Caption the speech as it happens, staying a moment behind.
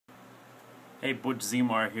Hey, Butch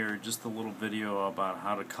Zemar here. Just a little video about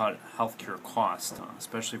how to cut healthcare costs,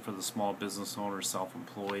 especially for the small business owners,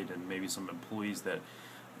 self-employed, and maybe some employees that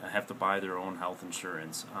have to buy their own health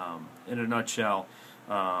insurance. In a nutshell,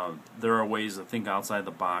 there are ways to think outside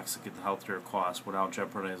the box to get the healthcare costs without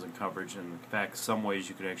jeopardizing coverage. And in fact, some ways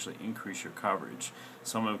you could actually increase your coverage.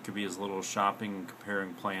 Some of it could be as little as shopping and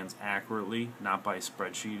comparing plans accurately, not by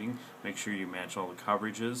spreadsheeting. Make sure you match all the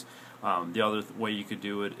coverages. The other way you could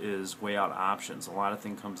do it is weigh out options. A lot of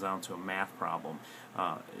things comes down to a math problem.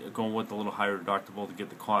 Going with a little higher deductible to get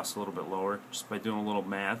the cost a little bit lower. Just by doing a little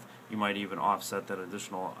math, you might even offset that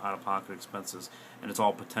additional out-of-pocket expenses, and it's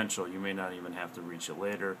all potential. You may not even have to reach it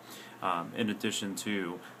later. In addition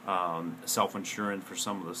to self-insurance for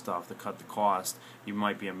some of the stuff to cut the cost, you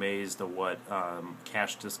might be amazed at what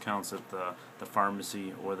cash discounts at the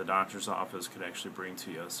pharmacy or the doctor's office could actually bring to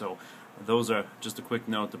you. So those are just a quick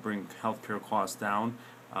note to bring healthcare costs down.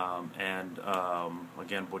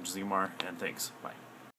 Again, Butch Zemar, and thanks. Bye.